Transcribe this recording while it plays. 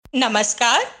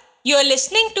Namaskar. You are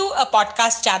listening to a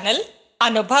podcast channel,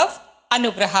 Anubhav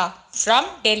Anugraha from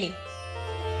Delhi.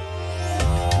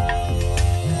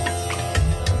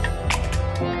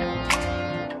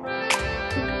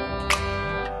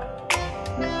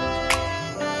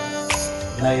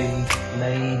 नई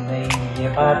नई नई ये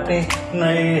बातें,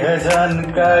 नई है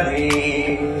जानकारी,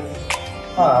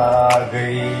 आ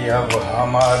गई अब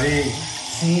हमारी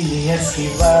सीनियर्स की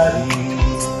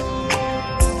बारी।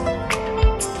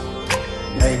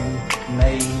 नई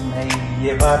नई नई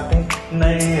ये बातें,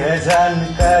 नई है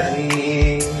जानकारी,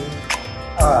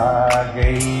 आ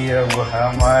गई अब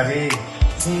हमारी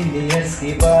सीनियर्स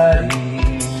की बारी।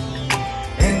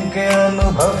 इनके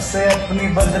अनुभव से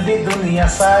अपनी बदली दुनिया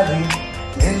सारी,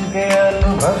 इनके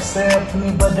अनुभव से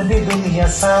अपनी बदली दुनिया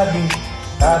सारी।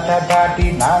 दादा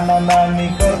दादी नाना नानी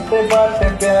करते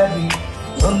बातें प्यारी।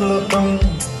 सुन लो तुम,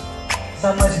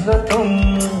 समझ लो तुम,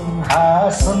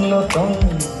 हाँ सुन लो तुम,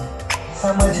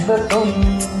 समझ लो तुम,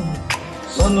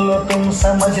 सुन लो तुम,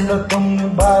 समझ लो तुम,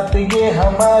 बात ये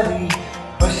हमारी।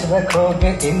 खुश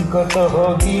रखोगे इनको तो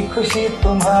होगी खुशी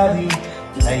तुम्हारी।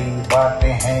 नई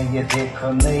बातें हैं ये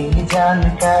देखो, नई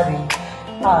जानकारी,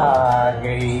 आ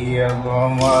गई अब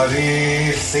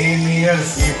हमारी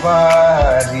सीनियर्स की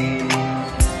बारी।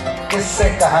 किससे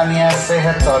कहानियां,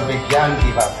 सेहत और विज्ञान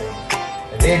की बातें,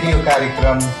 रेडियो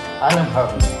कार्यक्रम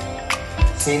अनुभव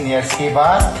में सीनियर्स की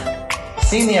बात,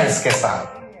 सीनियर्स के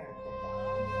साथ।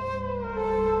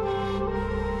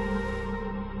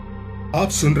 आप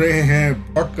सुन रहे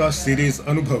हैं पॉडकास्ट सीरीज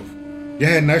अनुभव। यह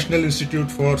है national institute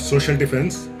for social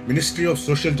defence, ministry of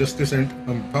social justice and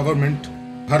empowerment,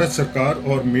 Bharat सरकार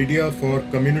और मीडिया फॉर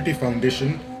कम्युनिटी फाउंडेशन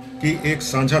की एक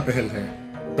साझा पहल है।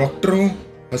 डॉक्टरों,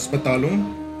 अस्पतालों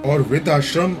और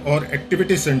वृद्धाश्रम और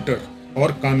एक्टिविटी सेंटर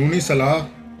और कानूनी सलाह,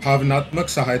 भावनात्मक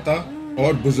सहायता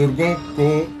और बुजुर्गों को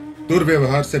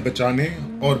दुर्व्यवहार से बचाने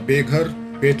और बेघर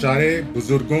बेचारे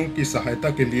बुजुर्गों की सहायता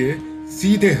के लिए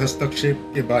सीधे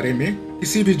हस्तक्षेप के बारे में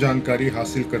किसी भी जानकारी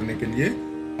हासिल करने के लिए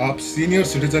आप सीनियर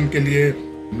सिटीजन के लिए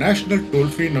नेशनल टोल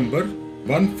फ्री नंबर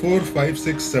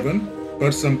 14567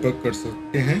 पर संपर्क कर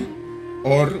सकते हैं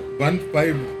और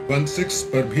 1516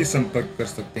 पर भी संपर्क कर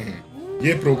सकते हैं।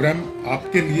 ये प्रोग्राम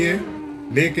आपके लिए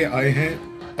लेके आए हैं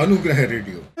अनुग्रह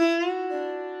रेडियो।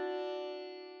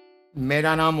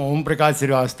 मेरा नाम ओम प्रकाश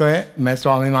श्रीवास्तव है। मैं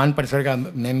स्वाभिमान परिषद का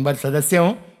मेंबर सदस्य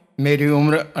हूँ। मेरी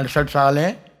उम्र 68 साल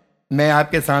है। मैं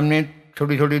आपके सामने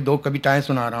छोटी छोटी 2 कविताएं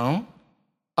सुना रहा हूँ।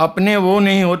 अपने वो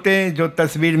नहीं होते जो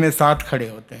तस्वीर में साथ खड़े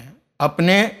होते हैं,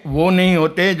 अपने वो नहीं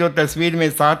होते जो तस्वीर में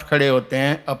साथ खड़े होते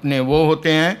हैं, अपने वो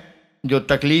होते हैं जो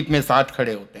तकलीफ में साथ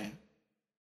खड़े होते हैं।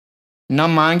 ना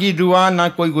मांगी दुआ, ना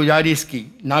कोई गुजारिश की,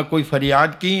 ना कोई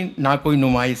फरियाद की, ना कोई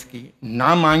नुमाइश की।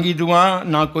 ना मांगी दुआ,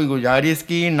 ना कोई गुजारिश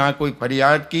की, ना कोई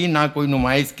फरियाद की, ना कोई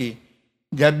नुमाइश की।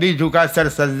 जब भी झुका सर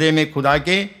सजदे में खुदा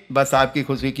के, बस आपकी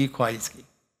खुशी की ख्वाहिश की।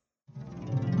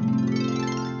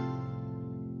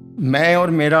 मैं और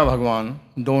मेरा भगवान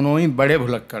दोनों ही बड़े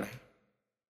भुलक्कड़ हैं।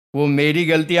 वो मेरी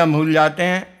गलतियां भूल जाते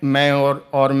हैं, मैं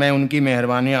और मैं उनकी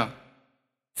मेहरबानियां।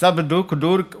 सब दुख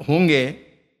दूर होंगे,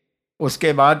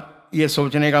 उसके बाद ये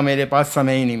सोचने का मेरे पास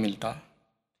समय ही नहीं मिलता।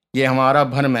 ये हमारा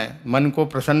भ्रम है। मन को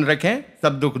प्रसन्न रखें,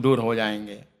 सब दुख दूर हो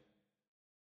जाएंगे।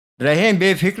 रहें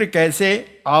बेफिक्र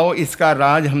कैसे, आओ इसका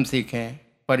राज हम सीखें।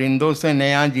 परिंदों से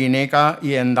नया जीने का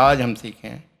ये अंदाज हम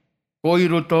सीखें। कोई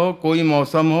रुत हो, कोई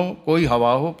मौसम हो, कोई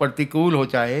हवा हो, प्रतिकूल हो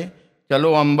चाहे,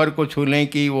 चलो अंबर को छू लें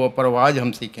कि वो परवाज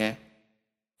हम सीखें।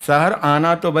 शहर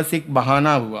आना तो बस एक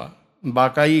बहाना हुआ,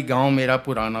 बाकाई गांव मेरा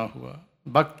पुराना हुआ।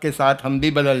 वक्त के साथ हम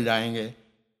भी बदल जाएंगे,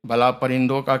 भला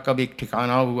परिंदों का कब एक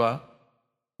ठिकाना हुआ।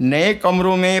 नए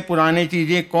कमरों में पुरानी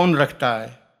चीज़ें कौन रखता है,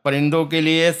 परिंदों के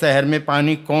लिए शहर में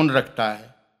पानी कौन रखता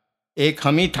है। एक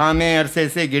हम ही थामे अरसे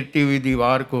से गिरती हुई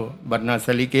दीवार को, वरना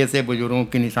सलीके से बुजुर्गों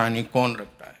की निशानी कौन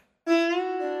रखता है।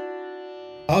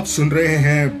 आप सुन रहे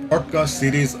हैं पॉडकास्ट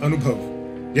सीरीज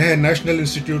अनुभव। यह है national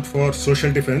institute for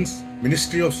social defence,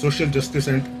 ministry of social justice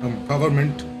and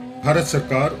empowerment, Bharat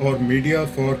सरकार और मीडिया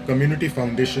फॉर कम्युनिटी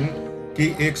फाउंडेशन की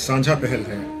एक साझा पहल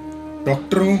है।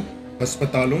 डॉक्टरों,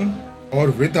 अस्पतालों और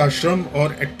वृद्धाश्रम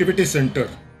और एक्टिविटी सेंटर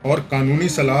और कानूनी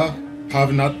सलाह,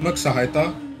 भावनात्मक सहायता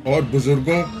और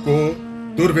बुजुर्गों को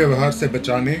दुर्व्यवहार से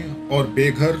बचाने और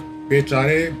बेघर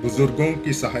बेचारे बुजुर्गों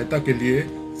की सहायता के लिए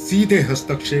सीधे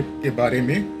हस्तक्षेप के बारे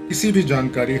में किसी भी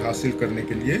जानकारी हासिल करने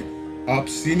के लिए आप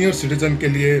सीनियर सिटीजन के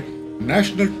लिए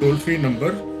नेशनल टोल फ्री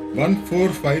नंबर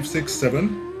 14567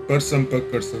 पर संपर्क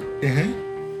कर सकते हैं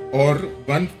और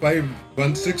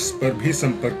 1516 पर भी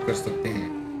संपर्क कर सकते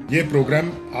हैं। ये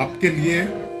प्रोग्राम आपके लिए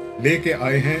लेके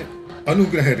आए हैं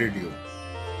अनुग्रह रेडियो।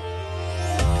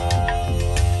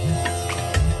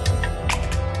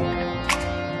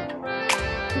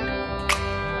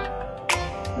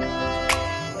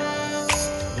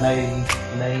 नई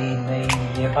नई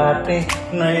नई ये बातें,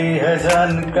 नई है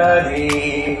जानकारी,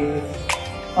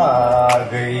 आ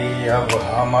गई अब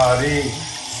हमारी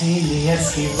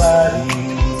सीनियर्स की बारी।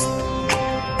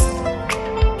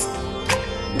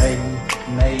 नई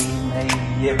नई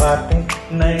नई ये बातें,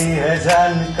 नई है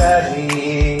जानकारी,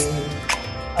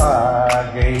 आ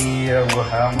गई अब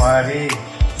हमारी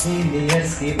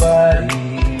सीनियर्स की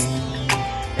बारी।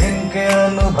 इनके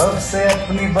अनुभव से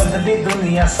अपनी बदली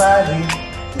दुनिया सारी,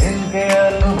 इनके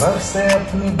अनुभव से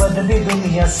अपनी बदली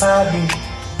दुनिया सारी।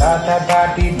 दादा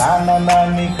दादी नाना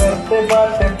नानी करते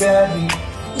बातें प्यारी,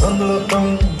 सुन लो तुम,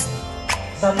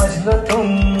 समझ लो तुम,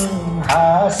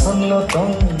 हाँ सुन लो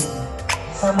तुम,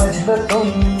 समझ लो तुम,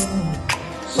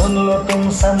 सुन लो तुम,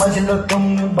 समझ लो तुम,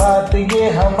 बात ये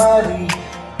हमारी।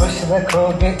 खुश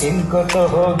रखोगे इनको तो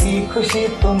होगी खुशी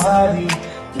तुम्हारी।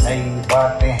 नई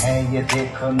बातें हैं ये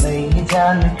देखो, नई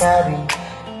जानकारी,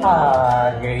 आ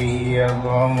गई अब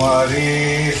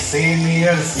हमारी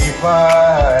सीनियर्स की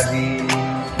बारी।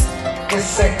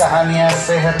 किस्से, कहानियां,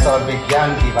 सेहत और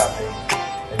विज्ञान की बातें,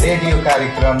 रेडियो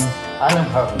कार्यक्रम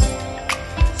अनुभव में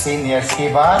सीनियर्स की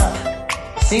बात,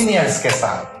 सीनियर्स के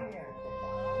साथ।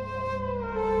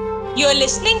 You are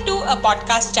listening to a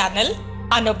podcast channel,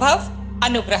 Anubhav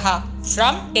Anugraha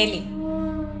from Delhi.